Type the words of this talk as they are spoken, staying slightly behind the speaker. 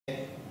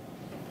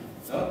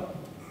So,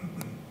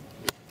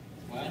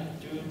 1,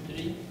 2,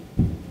 3.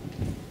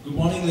 Good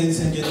morning, ladies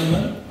and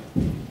gentlemen.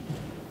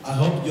 I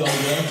hope you are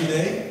well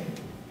today.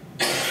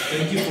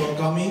 Thank you for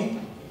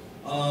coming.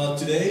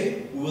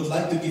 Today, we would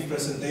like to give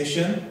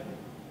presentation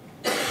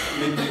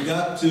with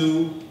regard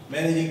to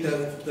managing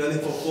the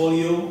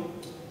portfolio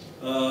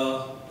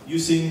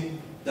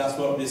using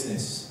dashboard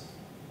business.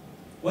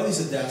 What is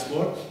a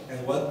dashboard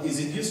and what is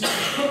it used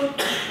for?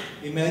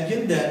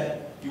 Imagine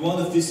that you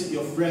want to visit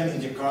your friend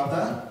in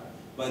Jakarta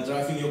by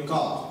driving your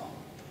car.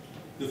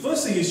 The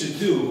first thing you should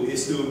do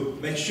is to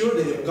make sure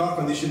that your car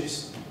condition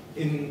is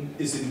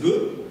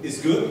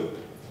good.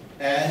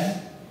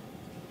 And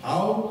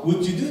how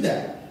would you do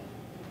that?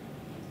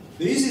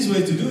 The easiest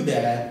way to do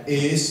that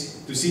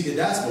is to see the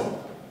dashboard.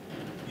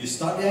 You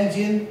start the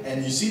engine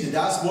and you see the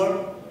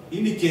dashboard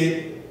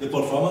indicate the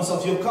performance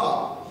of your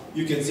car.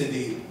 You can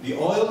see the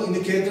oil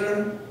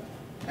indicator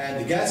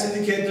and the gas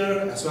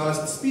indicator as well as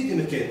the speed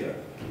indicator.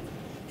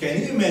 Can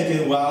you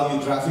imagine while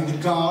you're driving the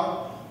car,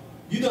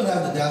 you don't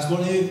have the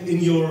dashboard in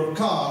your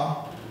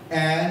car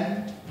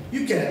and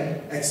you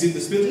can exceed the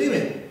speed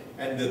limit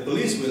and the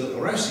police will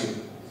arrest you.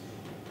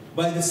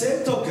 By the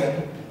same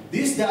token,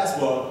 this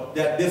dashboard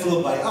that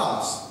developed by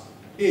us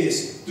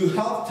is to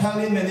help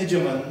talent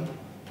management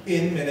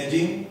in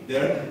managing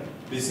their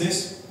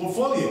business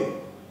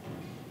portfolio.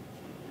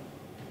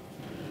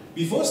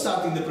 Before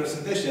starting the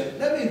presentation,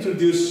 let me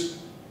introduce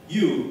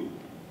you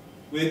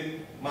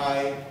with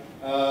my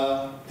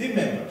team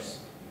members.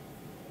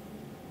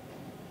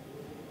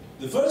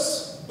 The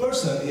first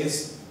person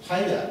is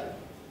Haidar.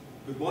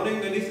 Good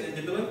morning, ladies and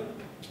gentlemen.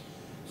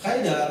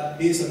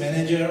 Haidar is a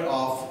manager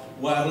of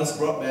wireless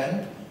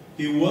broadband.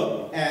 He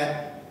worked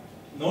at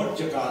North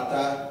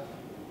Jakarta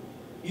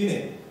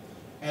unit.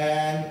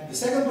 And the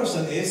second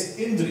person is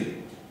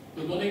Indri.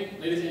 Good morning,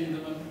 ladies and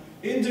gentlemen.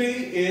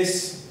 Indri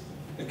is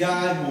a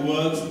guy who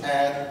works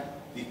at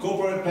the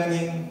corporate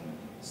planning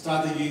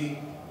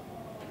strategy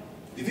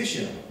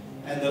division.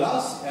 And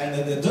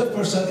the third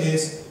person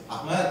is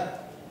Ahmad.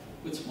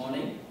 Good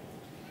morning.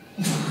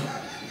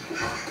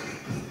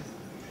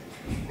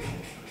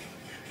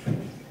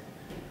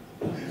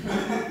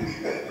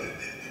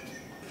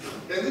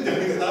 Itu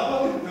jangan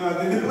ketawa.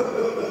 Nah, ini lu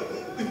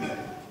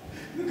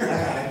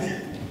kayak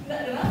Enggak,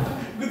 kenapa?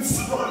 good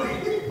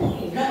story.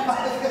 Enggak.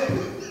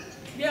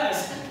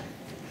 Biasa.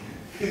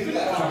 Itu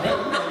enggak sampai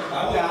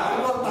tahu ya.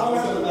 Lu tahu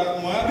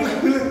sudah kemarin.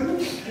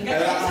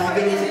 Enggak,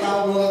 biasa.